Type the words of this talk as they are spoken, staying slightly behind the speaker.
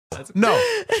No,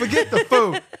 forget the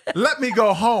food. Let me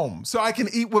go home so I can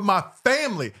eat with my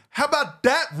family. How about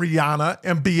that, Rihanna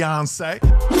and Beyonce?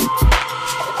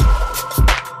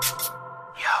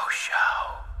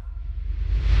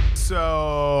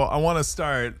 So I want to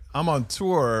start. I'm on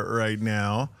tour right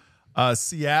now.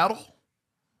 Seattle.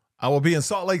 I will be in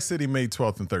Salt Lake City May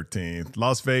 12th and 13th.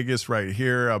 Las Vegas right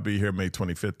here. I'll be here May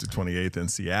 25th to 28th. In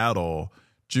Seattle,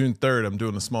 June 3rd, I'm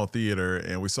doing a small theater,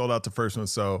 and we sold out the first one.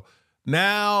 So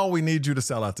now we need you to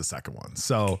sell out the second one.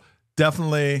 So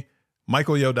definitely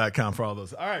michaelyo.com for all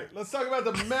those. All right, let's talk about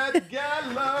the Met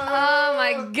Gala. Oh,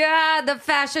 my God. The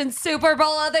fashion Super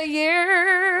Bowl of the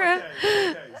year.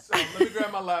 Okay. So let me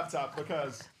grab my laptop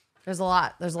because there's a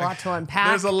lot to unpack.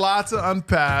 there's a lot to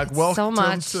unpack. Welcome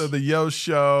to the Yo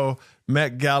Show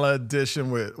Met Gala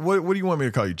edition with, what do you want me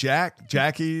to call you? Jackie?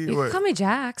 You can call me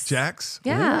Jax. Jax?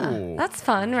 Yeah. Ooh. That's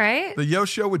fun, right? The Yo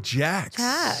Show with Jax.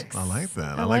 Jax. I like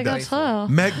that. I like that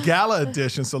too. Met Gala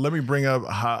edition. So let me bring up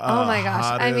oh my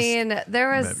gosh. I mean,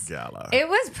 there was Met Gala. It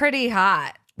was pretty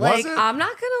hot. Was it? I'm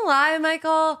not gonna lie,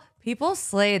 Michael. People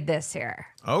slayed this year.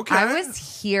 Okay. I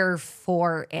was here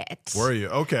for it. Were you?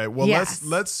 Okay. Well, Yes.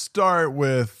 let's start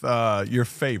with your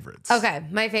favorites. Okay.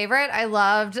 My favorite, I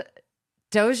loved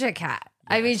Doja Cat.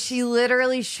 I mean, she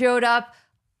literally showed up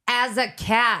as a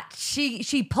cat.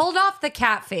 She pulled off the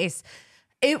cat face.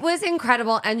 It was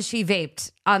incredible. And she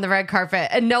vaped on the red carpet.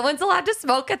 And no one's allowed to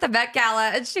smoke at the Met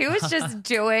Gala. And she was just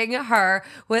doing her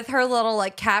with her little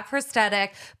like cat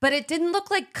prosthetic. But it didn't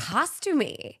look like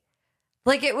costumey.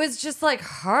 Like it was just like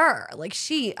her. Like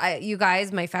you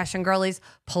guys, my fashion girlies,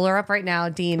 pull her up right now.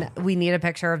 Dean, we need a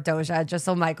picture of Doja just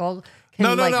so Michael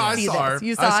can No, I see saw this. Her.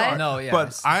 You saw it? No, yes.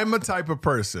 But I'm a type of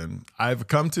person, I've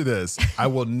come to this, I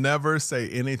will never say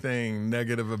anything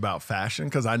negative about fashion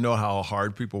because I know how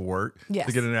hard people work Yes.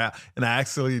 to get in there. And I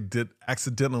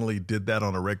accidentally did that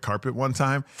on a red carpet one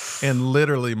time. And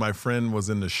literally my friend was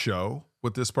in the show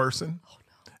with this person. Oh,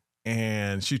 no.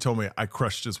 And she told me I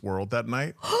crushed his world that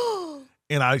night.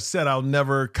 And I said I'll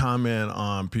never comment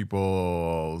on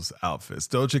people's outfits.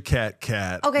 Doja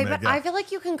Cat. Okay, but I feel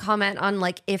like you can comment on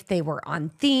like if they were on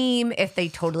theme, if they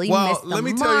totally missed the let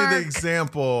me tell you the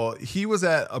example. He was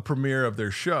at a premiere of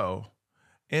their show,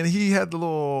 and he had the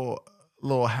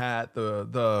little hat,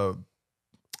 the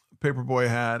paperboy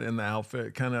hat in the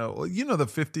outfit, kind of, the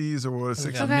 50s or what,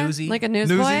 60s. Okay. Newsy. Like a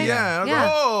newsboy? Yeah. I was Yeah.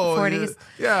 like, oh, 40s.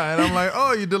 Yeah. And I'm like,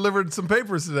 oh, you delivered some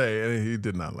papers today. And he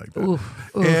did not like that.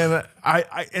 Oof. And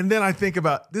and then I think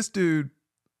about this dude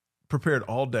prepared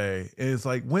all day and it's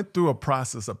like went through a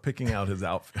process of picking out his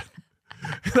outfit.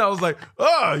 And I was like,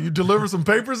 oh, you delivered some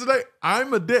papers today?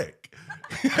 I'm a dick.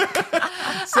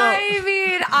 I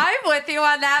mean, I'm with you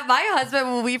on that. My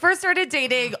husband, when we first started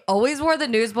dating, always wore the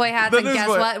newsboy hats, and guess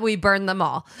what? We burned them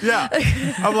all. Yeah.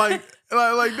 I'm like,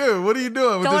 dude, what are you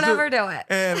doing? with Don't this? ever do it.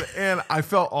 And I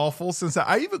felt awful since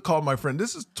I even called my friend.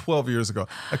 This is 12 years ago.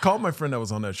 I called my friend that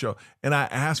was on that show, and I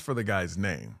asked for the guy's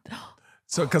name.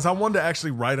 So, because I wanted to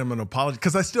actually write him an apology,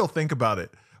 because I still think about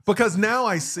it. Because now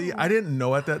I see, I didn't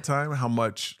know at that time how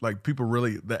much like people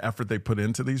really, the effort they put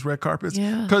into these red carpets.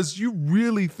 Yeah. Because you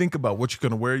really think about what you're going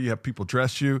to wear. You have people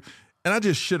dress you. And I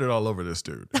just shit it all over this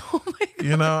dude. Oh my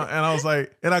God. And I was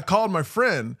like, and I called my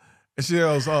friend and she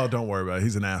goes, oh, don't worry about it.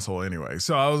 He's an asshole anyway.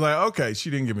 So I was like, okay, she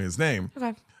didn't give me his name.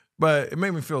 Okay. But it made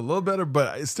me feel a little better, but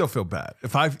I still feel bad.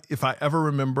 If I ever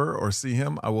remember or see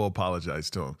him, I will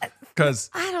apologize to him. Because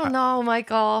I don't know,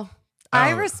 Michael.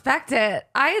 I respect it.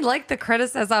 I like the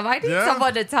criticism. I need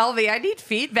someone to tell me. I need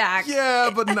feedback.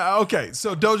 Yeah, but no. Okay,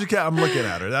 so Doja Cat, I'm looking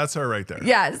at her. That's her right there.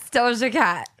 Yes, Doja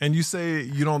Cat. And you say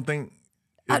you don't think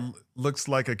it looks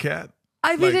like a cat?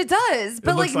 I mean, it does,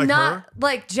 but looks like not her?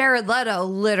 like Jared Leto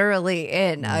literally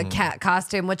in a cat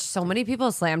costume, which so many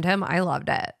people slammed him. I loved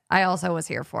it. I also was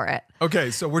here for it.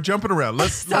 Okay, so we're jumping around.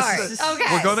 Sorry. Okay.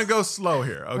 We're gonna go slow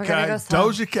here. Okay, gonna go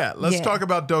slow. Doja Cat. Let's talk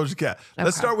about Doja Cat.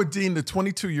 Let's start with Dean, the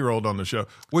 22-year-old on the show.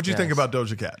 What'd you think about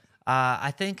Doja Cat?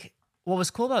 I think what was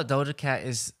cool about Doja Cat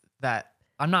is that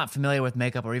I'm not familiar with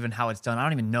makeup or even how it's done. I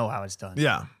don't even know how it's done.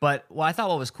 Yeah. But I thought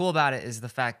what was cool about it is the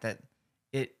fact that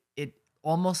it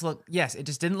almost looked, yes, it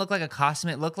just didn't look like a costume.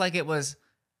 It looked like it was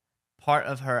part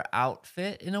of her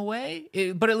outfit in a way.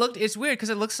 It's weird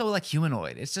because it looks so like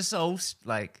humanoid. It's just so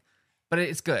like, but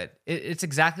it's good. It's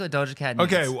exactly what Doja Cat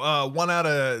needs. Okay, 1 out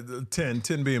of 10,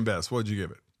 10 being best. What'd you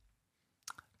give it?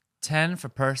 10 for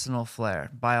personal flair,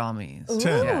 by all means.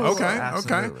 10. Yes, Okay.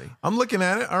 absolutely. I'm looking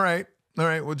at it. All right.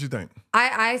 What'd you think?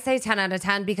 I say 10 out of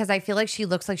 10 because I feel like she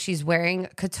looks like she's wearing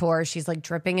couture. She's like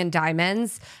dripping in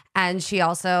diamonds. And she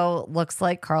also looks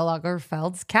like Karl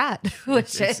Lagerfeld's cat,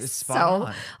 which It's is spot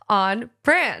so on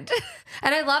brand.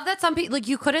 And I love that some people, like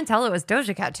you couldn't tell it was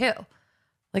Doja Cat too.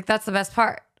 Like, that's the best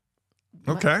part.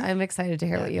 Okay. I'm excited to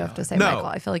hear what you have to say, No. Michael.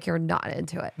 I feel like you're not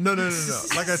into it. No.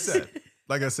 Like I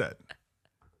said,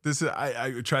 this is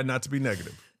I try not to be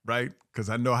negative, right? Because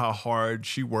I know how hard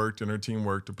she worked and her team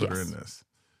worked to put her in this.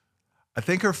 I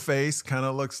think her face kind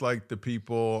of looks like the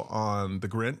people on The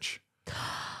Grinch.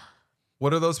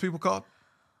 What are those people called?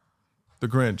 The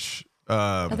Grinch.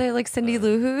 Are they like Cindy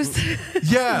Lou Who's?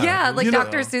 Yeah. Yeah, like you know,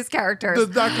 Dr. Seuss characters. The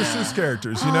Dr. Seuss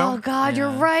characters, you know? Oh, God, you're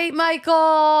right,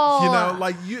 Michael. You know,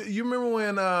 like you remember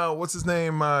when what's his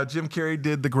name? Jim Carrey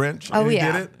did The Grinch. Oh, and he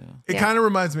yeah. did it. It kind of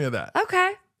reminds me of that.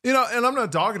 Okay. You know, and I'm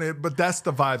not dogging it, but that's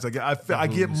the vibes I get. I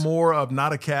get more of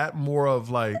not a cat, more of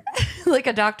like Like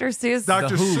a Dr. Seuss.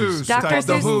 Dr. Seuss, Dr. type,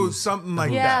 the Seuss. Who's, something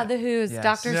like Yeah, that. the Who's. Yes.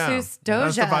 Dr. Yeah. Seuss Doja.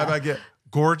 That's the vibe I get.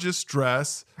 Gorgeous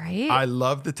dress. Right? I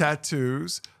love the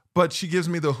tattoos, but she gives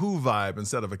me the Who vibe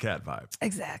instead of a cat vibe.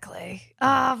 Exactly.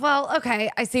 Well, okay.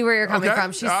 I see where you're coming Okay.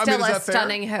 from. She's I mean, still is a that fair?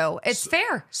 stunning Who. It's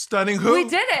fair. Stunning Who. We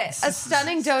did it. A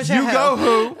stunning Doja You Who. go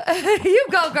Who. You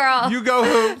go, girl. You go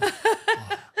Who.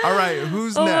 All right,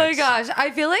 who's Oh next? my gosh. I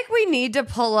feel like we need to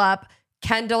pull up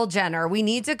Kendall Jenner. We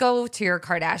need to go to your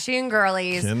Kardashian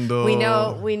girlies. Kendall.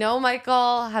 We know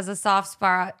Michael has a soft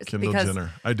spot Kendall because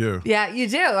Jenner. I do. yeah, you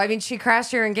do. I mean, she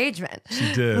crashed your engagement.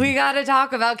 She did. We got to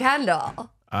talk about Kendall.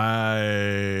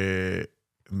 I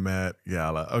met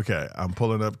Gala. Okay, I'm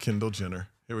pulling up Kendall Jenner.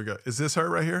 Here we go. Is this her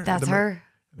right here? That's The her.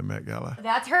 The Met Gala.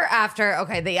 That's her after.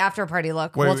 Okay, the after party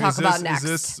look. Wait, we'll talk is this, about next. Is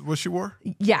this what she wore?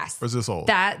 Yes. Or is this old?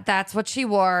 That's what she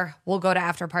wore. We'll go to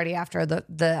after party after the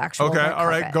actual. Okay, red all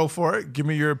right, carpet. go for it. Give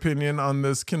me your opinion on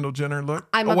this Kendall Jenner look.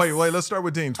 Wait, let's start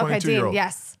with Dean, Okay, 22 year Dean. old.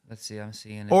 Yes. Let's see. I'm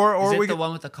seeing it. Or is it we the could-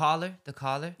 one with the collar? The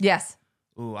collar? Yes.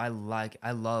 Ooh, I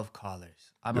love collars.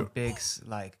 I'm a big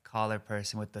like collar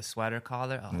person with the sweater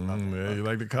collar. Oh, I love it. Yeah, you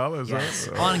like the collars, Yes.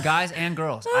 right? On guys and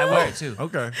girls. I wear it too.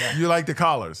 Okay, you like the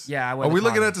collars. Yeah, I wear Are the we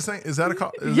looking collar. at the same? Is that a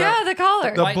collar? Yeah, the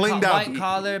collar. The White, blinged out- white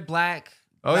collar, black.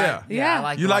 Oh, black. yeah. Yeah.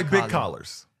 I You the like white big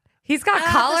collars. He's got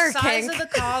collar the size kink. of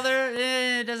the collar,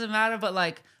 it doesn't matter. But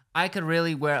like, I could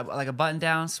really wear like a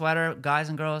button-down sweater, guys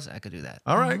and girls. I could do that.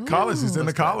 All right, collars. He's in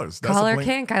the collars. That's a Collar bling-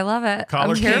 kink. I love it.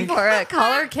 Collar I'm here kink. for it.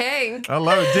 Collar kink. I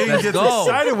love it. Dean Let's gets go.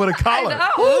 excited with a collar.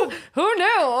 Oh, who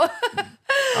knew?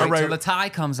 All Wait right, till the tie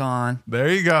comes on. there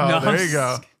you go. No, there I'm you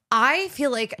go. I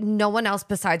feel like no one else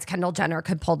besides Kendall Jenner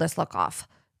could pull this look off.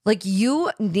 Like,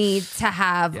 you need to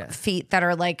have Yeah. feet that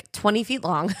are like 20 feet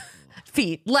long.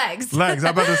 Legs. Legs. I'm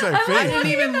about to say I feet. didn't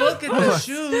even look at the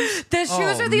shoes. The shoes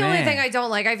Oh, are the only man. thing I don't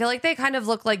like. I feel like they kind of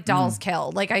look like Dolls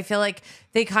Kill. Like, I feel like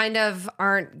they kind of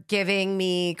aren't giving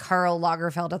me Karl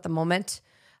Lagerfeld at the moment.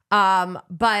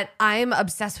 But I'm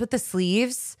obsessed with the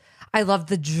sleeves. I love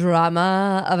the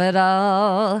drama of it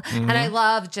all. And I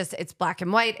love just, it's black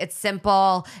and white. It's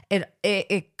simple.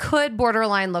 It could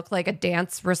borderline look like a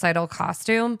dance recital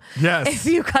costume. Yes. If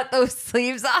you cut those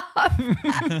sleeves off.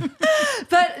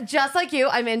 But just like you,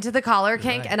 I'm into the collar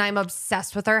kink and I'm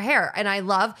obsessed with her hair. And I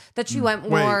love that she went Wait,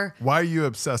 more. why are you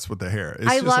obsessed with the hair? It's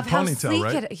I just love a how ponytail, sleek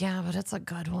right? it. Yeah, but it's a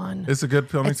good one. It's a good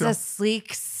ponytail. It's a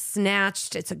sleek,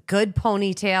 snatched. It's a good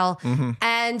ponytail, Mm-hmm.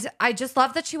 and I just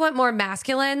love that she went more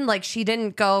masculine. Like, she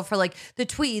didn't go for like the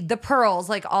tweed, the pearls,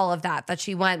 like all of that. That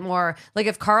she went more like,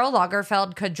 if Karl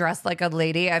Lagerfeld could dress like a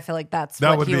lady, I feel like that That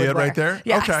what would he be it wear. right there?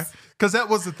 Yes. Okay. Because that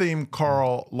was the theme,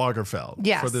 Karl Lagerfeld.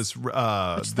 Yes. For this.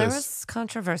 There this was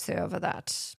controversy over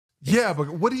that. yeah, but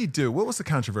what did he do? What was the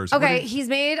controversy? What Okay, did- he's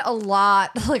made a lot.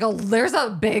 There's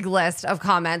a big list of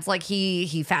comments. Like,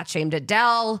 he fat shamed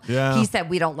Adele. Yeah. He said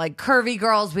we don't like curvy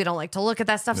girls. We don't like to look at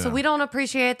that stuff. So Yeah. we don't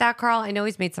appreciate that, Carl. I know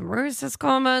he's made some racist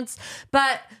comments,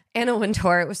 but Anna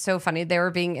Wintour, it was so funny. They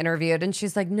were being interviewed, and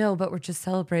she's like, "No, but we're just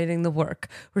celebrating the work.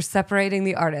 We're separating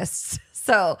the artists."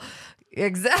 So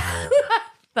exactly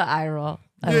the eye roll.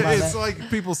 I Yeah, love it's it. like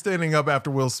people standing up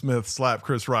after Will Smith slapped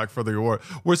Chris Rock for the award.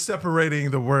 We're separating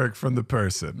the work from the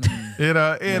person, you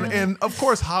know. And of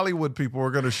course, Hollywood people are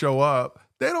going to show up.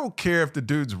 They don't care if the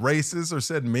dude's racist or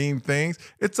said mean things.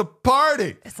 It's a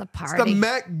party. It's a It's party. the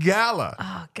Met Gala.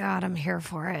 Oh God, I'm here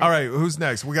for it. All right, who's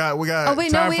next? We got. Oh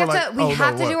wait, no, time we for have to. We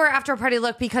have to do our after party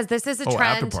look because this is a Oh,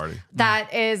 after trend party.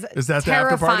 that is Is that the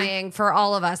after party? terrifying for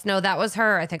all of us. No, that was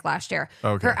her. I think last year.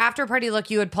 Okay. Her after party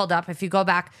look you had pulled up. If you go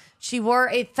back, she wore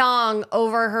a thong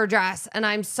over her dress, and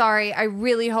I'm sorry. I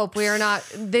really hope we are not.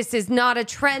 This is not a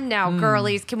trend now,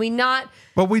 girlies. Can we not?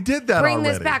 But we did that Bring already.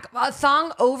 this back. A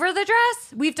thong over the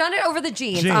dress? We've done it over the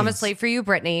jeans. Jeans. Honestly, for you,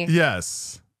 Brittany.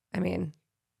 Yes. I mean,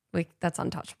 that's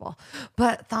untouchable.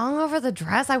 But thong over the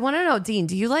dress? I want to know, Dean,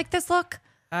 do you like this look?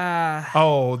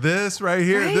 Oh, this right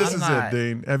here. Right? This I'm is not- it,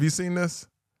 Dean. Have you seen this?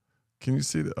 Can you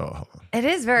see it? Oh, hold on. It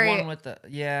is The very. one with the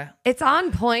It's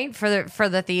on point for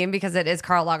the theme because it is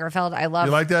Karl Lagerfeld. I love.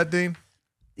 You like that, Dean?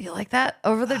 You like that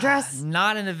over the dress?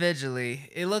 Not individually.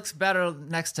 It looks better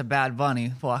next to Bad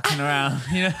Bunny walking around.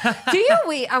 You know, Do you?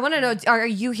 Wait, I want to know. Are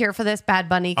you here for this Bad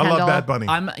Bunny? I Kendall? love Bad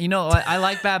Bunny. You know, I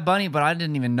like Bad Bunny, but I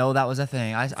didn't even know that was a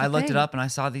thing. I looked thing. it up and I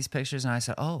saw these pictures and I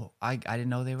said, oh, I didn't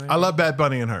know they were. I love Bad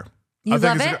Bunny and her. You I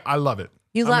think love it? I love it.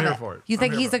 You I'm love here it. for it. You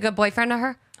think I'm here he's for a good boyfriend to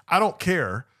her? I don't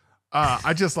care.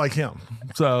 I just like him.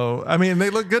 So I mean, they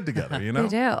look good together. You know,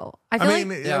 They do. I I feel mean,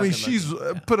 like Yeah, good she's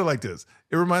put it like this.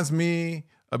 It reminds me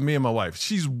of me and my wife.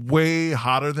 She's way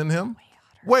hotter than him.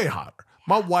 Way hotter.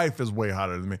 My wife is way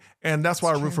hotter than me, and that's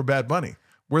why I root for Bad Bunny.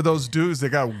 We're those dudes that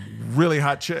got really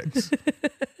hot chicks.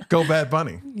 Go Bad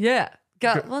Bunny. yeah.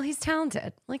 Go. Well, he's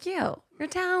talented, like you. You're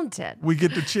talented. We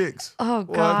get the chicks. Oh,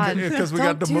 God. Because we Don't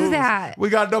got the do moves. that. We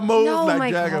got the moves No, like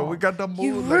Michael. Jagger. We got the moves.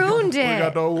 You like ruined We it.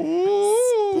 got the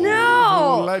ooh,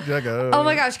 No. like Jagger. Oh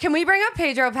my gosh, can we bring up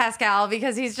Pedro Pascal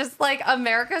because he's just like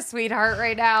America's sweetheart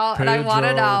right now, and I want to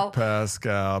Pedro know.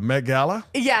 Pascal. Met Gala.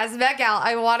 Yes, Met Gala.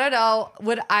 I want to know.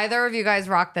 Would either of you guys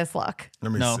rock this look?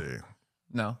 Let me No. see.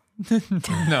 No.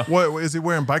 No. What is he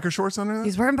wearing? Biker shorts under that?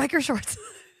 He's wearing biker shorts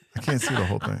I can't see the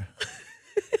whole thing.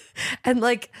 and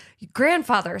like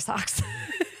grandfather socks.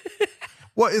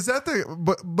 Well, is that the?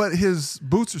 But his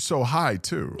boots are so high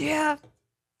too. Yeah,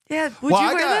 yeah. Would Well,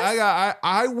 you wear this?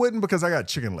 I wouldn't because I got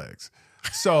chicken legs.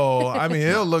 So I mean,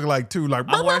 it'll look like two like.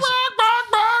 I'm worse.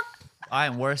 I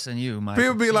am worse than you, Mike.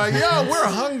 People be like, "Yeah, we're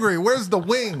hungry. Where's the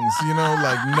wings?" You know,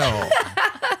 like no.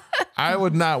 I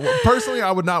would not personally.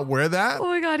 I would not wear that. Oh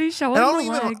my god, he's showing And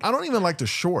the leg. I don't even like the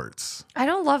shorts. I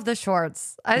don't love the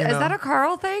shorts. Is know? that a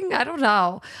Carl thing? I don't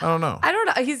know. I don't know. I don't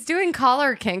know. He's doing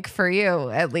collar kink for you,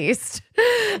 at least.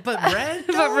 But red?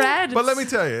 But red. But let me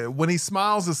tell you, when he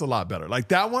smiles, it's a lot better. Like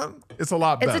that one, it's a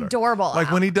lot It's better. adorable.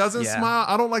 Like when he doesn't Yeah. smile,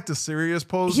 I don't like the serious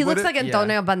pose. He with looks it. like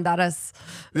Antonio Banderas.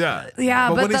 Yeah. Yeah,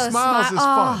 but when he the smiles, smi- it's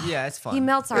oh. fun. Yeah, it's fun. He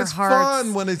melts our It's hearts.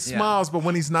 fun when it smiles, but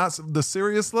when he's not the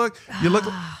serious look, you look.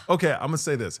 Okay, I'm gonna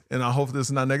say this, and I hope this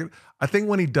is not negative. I think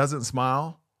when he doesn't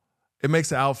smile, it makes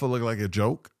the outfit look like a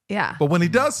joke. Yeah. But when he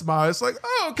does smile, it's like,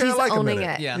 oh, okay, He's I like him owning in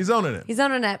it. it. Yeah. He's owning it. He's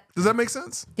owning it. Does that make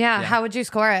sense? Yeah. Yeah. How would you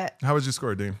score it? How would you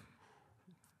score, Dean?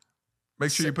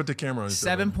 Make sure you put the camera on.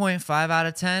 7.5 out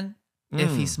of 10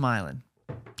 if he's smiling.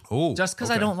 Oh, Just because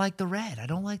I don't like the red. I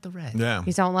don't like the red. Yeah.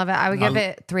 You don't love it. I would give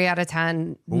it 3 out of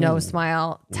 10. No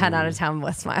smile. 10 out of 10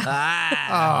 with smile.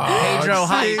 Pedro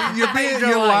See, hype.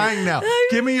 you're lying now.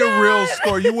 Give me your real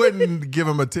score. You wouldn't give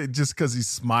him just because he's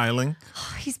smiling.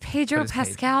 He's Pedro it's Pedro.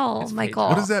 Pascal, It's Michael.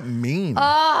 What does that mean?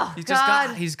 Oh, He's God.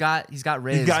 just got he's got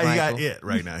riz. he got Michael. it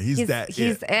right now. He's that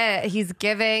He's it. it. He's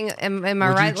giving. Am I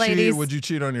Would right, you cheat? ladies? Would you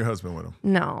cheat on your husband with him?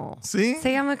 No. See?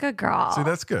 Say I'm a good girl. See,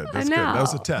 that's good. That's I good. know. That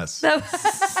was a test.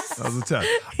 That was a test.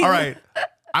 All right.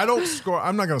 I don't score.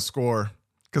 I'm not going to score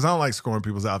because I don't like scoring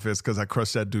people's outfits because I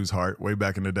crushed that dude's heart way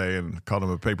back in the day and called him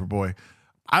a paper boy.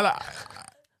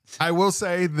 I will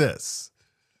say this.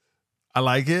 I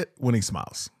like it when he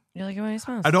smiles. You like it when he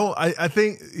smiles? I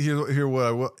think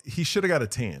he should have got a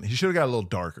tan. He should have got a little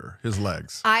darker, his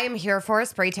legs. I am here for a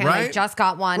spray tan. I Right? just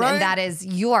got one, Right? and that is,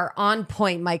 you are on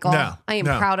point, Michael. Yeah. I am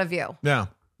Yeah. proud of you. Yeah.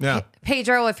 Yeah.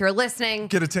 Pedro, if you're listening,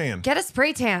 Get a tan. get a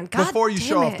spray tan. God Before you damn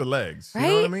show it. off the legs. You Right?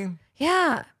 know what I mean?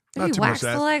 Yeah. Not Maybe too much wax the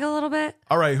ass. leg a little bit.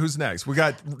 All right, who's next? We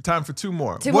got time for two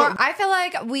more. Two more. I feel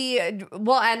like we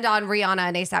will end on Rihanna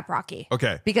and ASAP Rocky.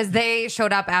 Okay. Because they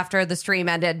showed up after the stream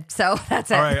ended. So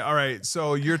that's it. All right.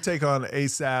 So your take on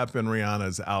ASAP and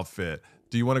Rihanna's outfit.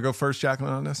 Do you want to go first,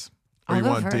 Jacqueline, on this? Or I'll you go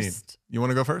want Dean? first. You want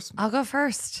to go first? I'll go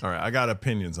first. All right, I got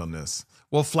opinions on this.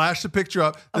 Well, flash the picture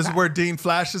up. This is where Dean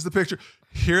flashes the picture.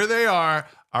 Here they are.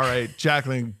 All right,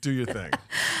 Jacqueline, do your thing.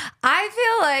 I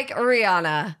feel like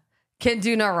Rihanna can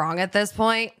do no wrong at this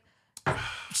point.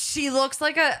 She looks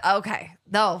like okay.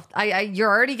 No, you're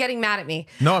already getting mad at me.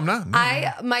 No, I'm not.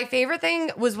 No. My favorite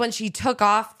thing was when she took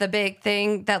off the big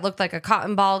thing that looked like a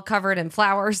cotton ball covered in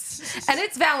flowers. And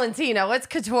it's Valentino, it's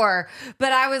couture.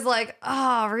 But I was like,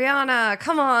 oh, Rihanna,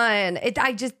 come on.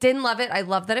 I just didn't love it. I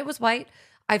love that it was white.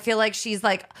 I feel like she's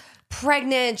like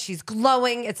pregnant. She's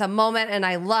glowing. It's a moment. And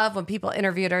I love when people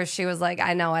interviewed her. She was like,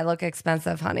 I know I look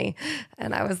expensive, honey.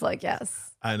 And I was like, yes.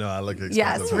 I know I look expensive.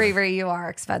 Yes, Riri, you are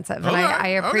expensive. And Okay,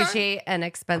 I okay. appreciate an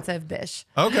expensive bish.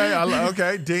 Okay,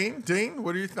 okay. Dean,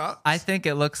 what are your thoughts? I think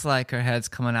it looks like her head's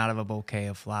coming out of a bouquet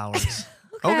of flowers.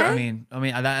 Okay. I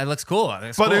mean, that it looks cool.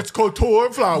 It's But cool. it's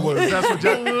couture flowers. That's what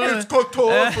it's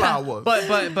couture flowers.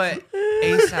 But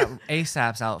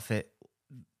ASAP's outfit.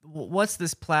 What's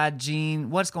this plaid jean?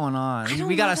 What's going on? don't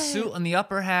We got a love suit it. on the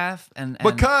upper half, and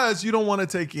Because you don't want to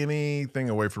take anything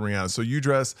away from Rihanna. So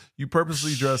you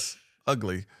purposely dress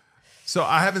ugly. So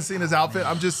I haven't seen his outfit.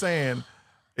 I'm just saying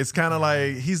it's kind of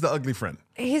like he's the ugly friend.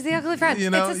 He's the ugly friend. You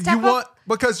know, it's a step you want up.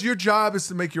 Because your job is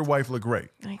to make your wife look great.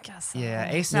 I guess so.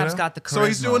 Yeah, ASAP's you know? got the charisma. So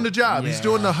he's doing the job. He's Yeah.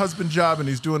 doing the husband job, and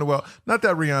he's doing it well. Not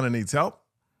that Rihanna needs help.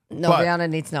 No, But- Rihanna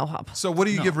needs no help. So what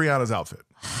do you give Rihanna's outfit?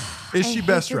 Is she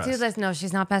best I hate to do dressed? this. No,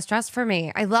 she's not best dressed for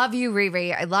me. I love you,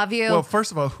 Riri. I love you. Well,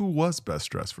 first of all, who was best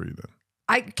dressed for you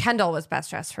then? Kendall was best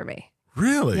dressed for me.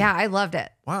 Really? Yeah, I loved it.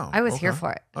 Wow, I was here okay.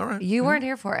 for it. All right. You weren't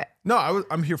here for it. No,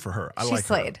 I'm here for her. I She like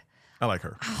slayed. her. I like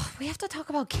her. We have to talk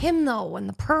about Kim though, and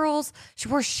the pearls. She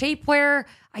wore shapewear.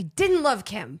 I didn't love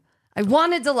Kim. I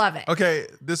wanted to love it. Okay,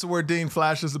 this is where Dean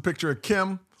flashes a picture of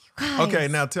Kim. Guys. Okay,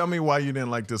 now tell me why you didn't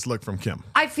like this look from Kim.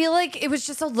 I feel like it was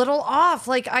just a little off.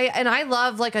 Like I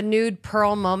love like a nude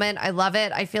pearl moment. I love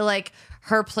it. I feel like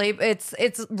her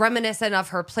it's reminiscent of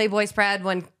her Playboy spread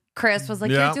when Chris was like,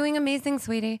 Yeah. "You're doing amazing,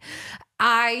 sweetie."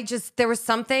 There was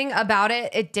something about it.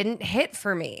 It didn't hit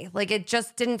for me. Like it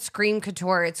just didn't scream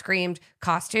couture. It screamed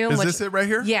costume. Is this it right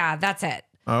here? Yeah, that's it.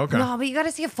 Oh, okay. No, but you got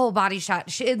to see a full body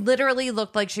shot. It literally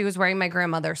looked like she was wearing my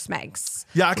grandmother's Smegs.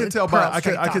 Yeah, I could with tell by pearls I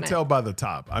draped could on tell it. by the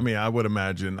top. I mean, I would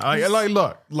imagine.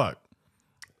 Look.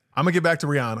 I'm gonna get back to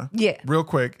Rihanna. Yeah. Real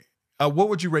quick. What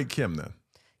would you rate Kim then?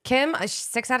 Kim,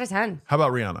 6 out of 10. How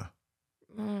about Rihanna?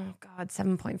 Oh God,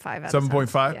 7.5 out of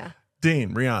 7.5? Yeah.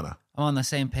 Dean, Rihanna. I'm on the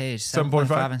same page. 7.5?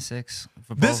 7.5 and 6.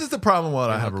 For This both. is the problem with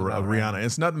I They have look a about Rihanna. right.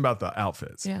 It's nothing about the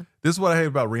outfits. Yeah. This is what I hate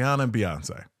about Rihanna and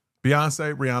Beyonce.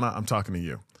 Beyonce, Rihanna, I'm talking to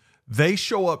you. They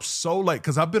show up so late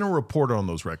because I've been a reporter on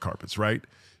those red carpets, right?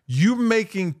 You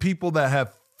making people that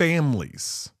have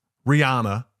families,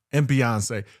 Rihanna and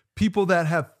Beyonce, people that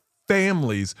have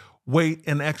families wait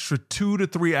an extra 2 to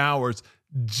 3 hours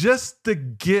just to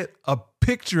get a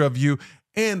picture of you.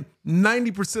 And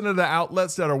 90% of the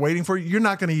outlets that are waiting for you, you're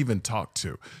not going to even talk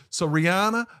to. So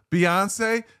Rihanna,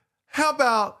 Beyonce, how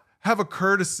about have a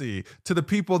courtesy to the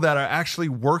people that are actually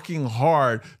working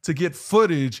hard to get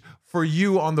footage for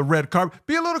you on the red carpet?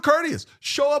 Be a little courteous.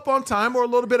 Show up on time or a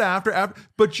little bit after,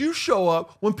 but you show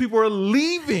up when people are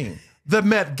leaving the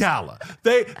Met Gala.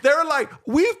 They're like,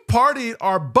 we've partied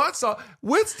our butts off.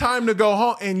 It's time to go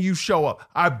home, and you show up.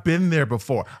 I've been there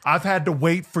before. I've had to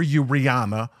wait for you,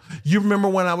 Rihanna. You remember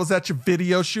when I was at your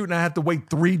video shoot and I had to wait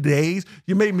 3 days?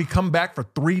 You made me come back for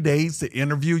 3 days to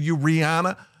interview you,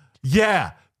 Rihanna?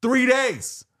 Yeah, 3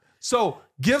 days. So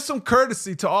give some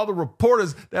courtesy to all the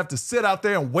reporters that have to sit out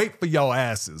there and wait for your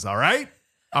asses, all right?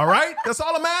 All right? That's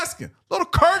all I'm asking. A little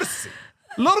courtesy.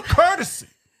 A little courtesy.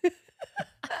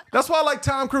 That's why I like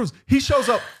Tom Cruise. He shows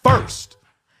up first.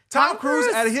 Tom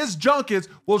Cruise at his junkets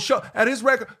will show at his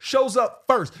record shows up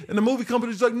first. And the movie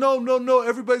company's like, no,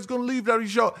 everybody's gonna leave after he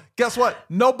show. Guess what?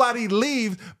 Nobody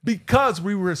leaves because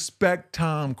we respect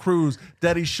Tom Cruise,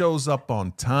 that he shows up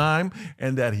on time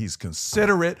and that he's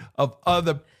considerate of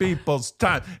other people's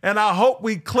time. And I hope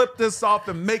we clip this off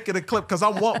and make it a clip because I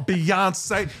want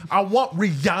Beyonce, I want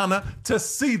Rihanna to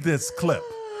see this clip.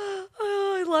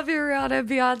 Oh, I love you, Rihanna and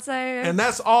Beyonce. And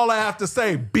that's all I have to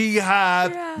say.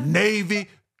 Beehive, Yeah. Navy,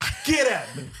 get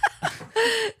at me.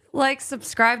 Like,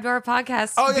 subscribe to our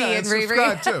podcast. Oh, Bee yeah, and Riri.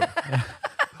 subscribe too.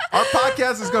 Our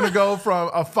podcast is going to go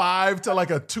from a 5 to like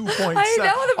a 2.7. I know,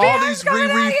 the All BS these coming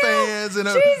at Riri you. fans and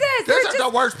Jesus, this they're is the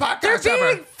just- worst They're podcast being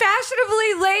ever.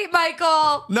 fashionably late,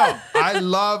 Michael. No,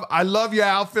 I love your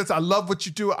outfits. I love what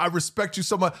you do. I respect you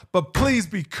so much. But please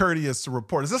be courteous to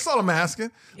reporters. That's all I'm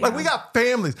asking. Like, we got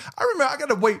families. I remember I got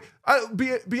to wait.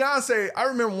 Beyonce, I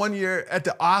remember one year at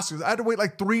the Oscars, I had to wait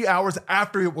like 3 hours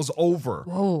after it was over,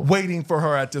 waiting for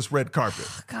her at this red carpet.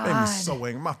 Made me God. so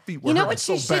angry. My feet were You know hurting what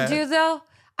so she should bad. do, though?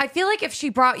 I feel like if she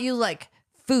brought you, like,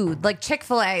 food, like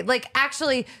Chick-fil-A, like,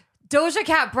 actually, Doja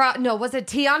Cat was it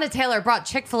Tiana Taylor brought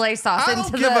Chick-fil-A sauce I into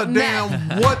don't the give a Met.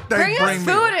 damn what they Bring bring us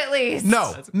me. food at least.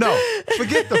 No,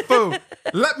 forget the food.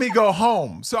 Let me go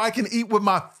home so I can eat with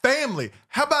my family.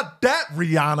 How about that,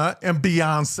 Rihanna and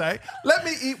Beyonce? Let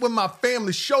me eat with my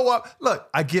family. Show up. Look,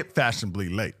 I get fashionably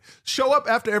late. Show up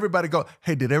after everybody go,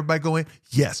 hey, did everybody go in?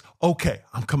 Yes. Okay,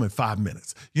 I'm coming 5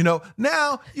 minutes. You know,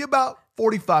 now you're about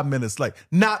 45 minutes late,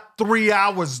 not 3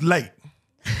 hours late.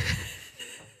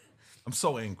 I'm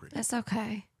so angry. That's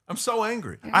okay. I'm so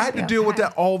angry. You're I had gonna to be deal with okay.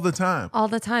 that all the time. All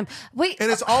the time. Wait.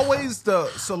 And it's always the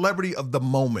celebrity of the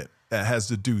moment that has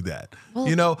to do that. well,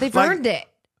 you know, they've like, earned it.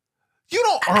 You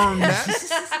don't earn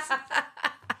that.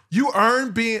 You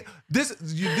earn being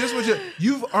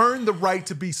you've earned the right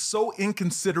to be so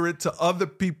inconsiderate to other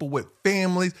people with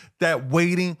families that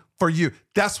waiting for you.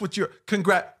 That's what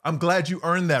I'm glad you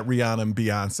earned that, Rihanna and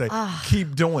Beyonce.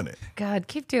 Keep doing it. God,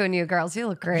 keep doing you, girls. You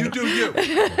look great. You do you. You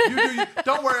do you.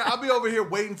 Don't worry, I'll be over here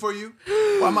waiting for you.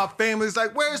 While my family's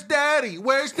like, where's daddy?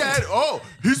 Where's daddy? Oh,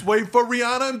 he's waiting for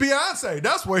Rihanna and Beyonce.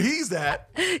 That's where he's at.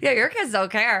 Yeah, your kids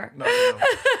don't care. No.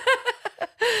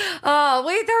 Oh,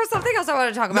 wait, there was something else I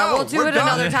want to talk about. No, We'll do we're it done.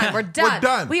 another time. We're done. We're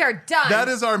done. We are done. That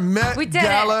is our Met We did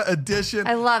Gala it. edition.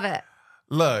 I love it.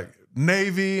 Look,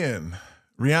 Navy and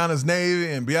Rihanna's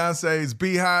Navy and Beyonce's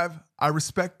Beehive, I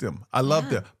respect them. I love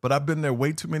them. But I've been there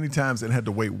way too many times and had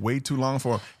to wait way too long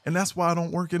for them. And that's why I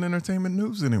don't work in entertainment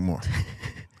news anymore.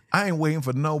 I ain't waiting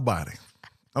for nobody.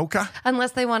 Okay?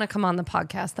 Unless they want to come on the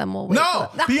podcast, then we'll wait. No,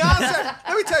 for them. Beyonce,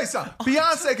 let me tell you something.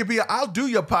 Beyonce could be, I'll do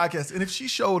your podcast. And if she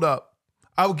showed up,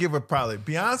 I would give her probably,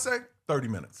 Beyonce, 30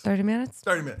 minutes. 30 minutes?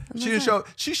 30 minutes.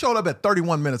 She showed up at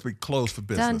 31 minutes. We closed for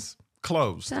business.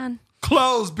 Closed. Done.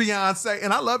 Closed, Beyonce.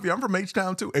 And I love you. I'm from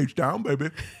H-Town too. H-Town, baby.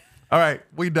 All right,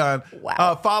 we done.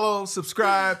 Wow. Follow,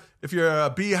 subscribe. If you're a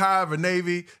Beehive or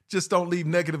Navy, just don't leave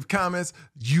negative comments.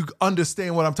 You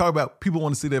understand what I'm talking about. People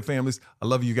want to see their families. I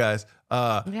love you guys.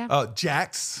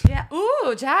 Jax. Yeah.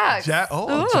 Ooh, Jax. Ooh,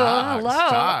 Ooh, Jax. hello.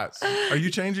 Jax. Are you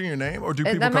changing your name or do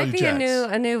people That call might you be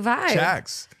Jax? a new vibe.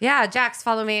 Jax. Yeah, Jax.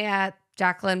 Follow me at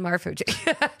Jacqueline Marfucci.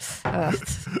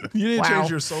 You didn't Wow. change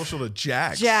your social to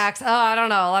Jax. Jax. Oh, I don't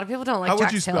know. A lot of people don't like How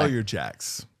Jax would you spell Taylor. your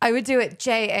Jax? I would do it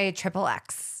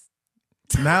JAXX.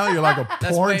 Now you're like a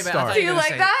That's porn way better. I star. thought Do you you were like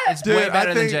gonna say, that? It's way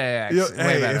better than JX. Way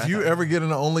Hey, better. if you ever get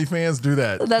into OnlyFans, do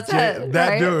that. That's it. That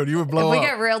right? dude, you would blow if up. we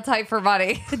get real tight for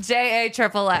money,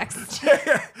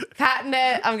 JAXX. Patent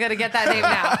it. I'm gonna get that name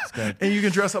now. And you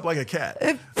can dress up like a cat.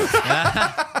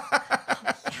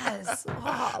 Yes. Oh,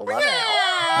 I love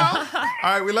it.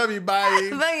 All right, we love you. Bye.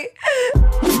 Bye.